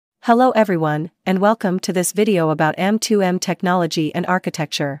Hello everyone, and welcome to this video about M2M technology and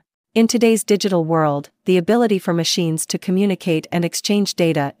architecture. In today's digital world, the ability for machines to communicate and exchange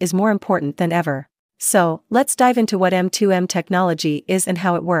data is more important than ever. So, let's dive into what M2M technology is and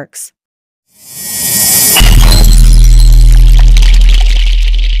how it works.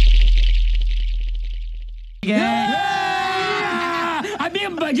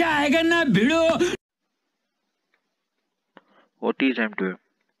 What is M2M?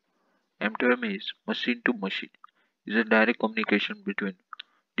 M2M is machine to machine. Is a direct communication between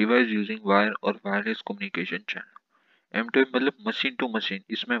device using wire और wireless communication channel. M2M मतलब machine to machine.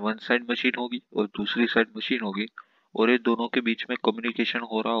 इसमें one side machine होगी और दूसरी side machine होगी और ये दोनों के बीच में कम्युनिकेशन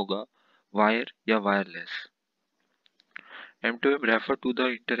हो रहा होगा वायर या wireless. M2M refer to the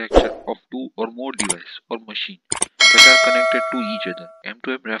interaction of two or more device or machine that are connected to each other.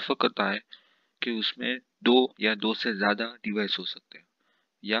 M2M refer करता है कि उसमें दो या दो से ज्यादा डिवाइस हो सकते हैं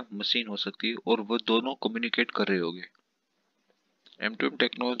या मशीन हो सकती है और वो दोनों कम्युनिकेट कर रहे होंगे. M2M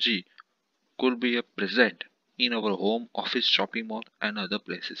technology could be a present in our home, office, shopping mall and other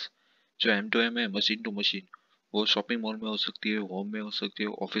places. जो M2M है मशीन टू मशीन वो शॉपिंग मॉल में हो सकती है, होम में हो सकती है,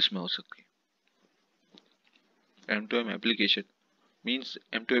 ऑफिस में हो सकती है. M2M एप्लीकेशन मीन्स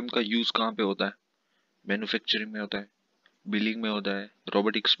M2M का यूज कहाँ पे होता है? मैन्युफैक्चरिंग में होता है, बिलिंग में होता है,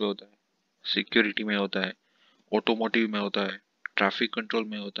 रोबोटिक्स में होता है, सिक्योरिटी में होता है, ऑटोमोटिव में होता है, ट्रैफिक कंट्रोल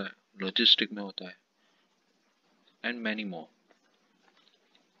में होता है, लॉजिस्टिक में होता है एंड मैनी मोर.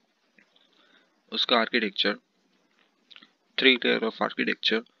 उसका architecture 3 layer of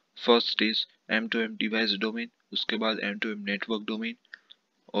architecture. First is M2M device domain, उसके बाद M2M नेटवर्क डोमेन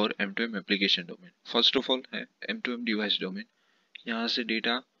और M2M application domain. First of all है M2M डिवाइस डोमेन. यहाँ से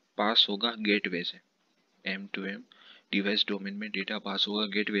डेटा पास होगा गेटवे से. M2M डिवाइस डोमेन में डेटा पास होगा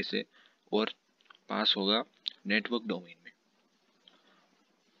गेटवे से और पास होगा नेटवर्क डोमेन में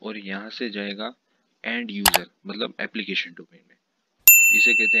और यहाँ से जाएगा एंड यूजर मतलब एप्लीकेशन डोमेन में.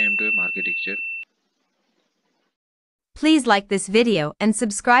 इसे कहते हैं M2M architecture. Please like this video and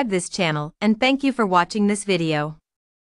subscribe this channel, and thank you for watching this video.